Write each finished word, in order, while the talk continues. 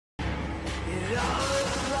Hello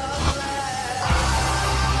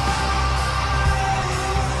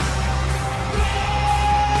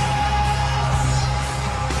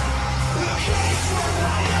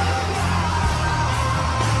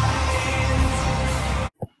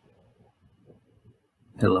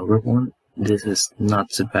everyone, this is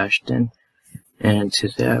Not Sebastian, and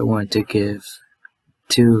today I want to give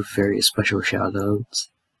two very special shoutouts.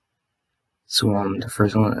 So the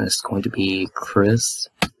first one is going to be Chris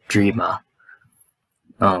Dreama.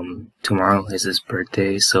 Tomorrow is his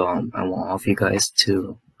birthday, so I want all of you guys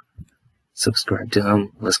to subscribe to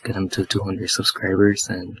him. Let's get him to 200 subscribers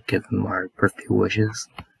and give him our birthday wishes.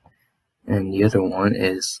 And the other one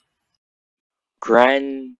is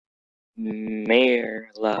Grand Mayor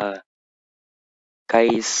La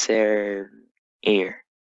Kaiser Air.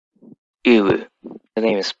 Ew. The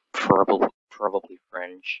name is probably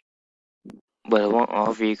French. But I want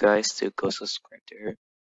all of you guys to go subscribe to her.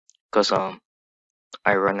 Cause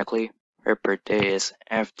ironically, her birthday is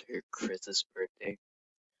after Chris's birthday.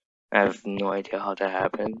 I have no idea how that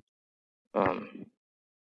happened.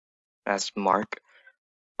 That's Mark.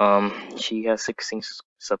 She has 16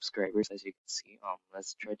 subscribers, as you can see.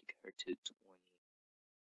 Let's try to get her to 20.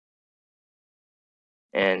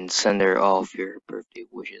 And send her all of your birthday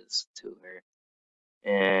wishes to her.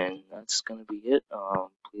 And that's gonna be it.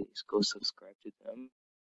 Please go subscribe to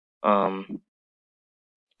them.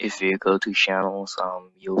 If you go to channels,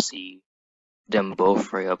 you'll see them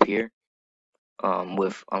both right up here.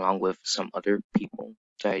 Along with some other people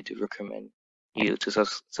that I do recommend you to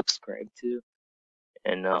subscribe to.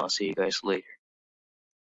 And I'll see you guys later.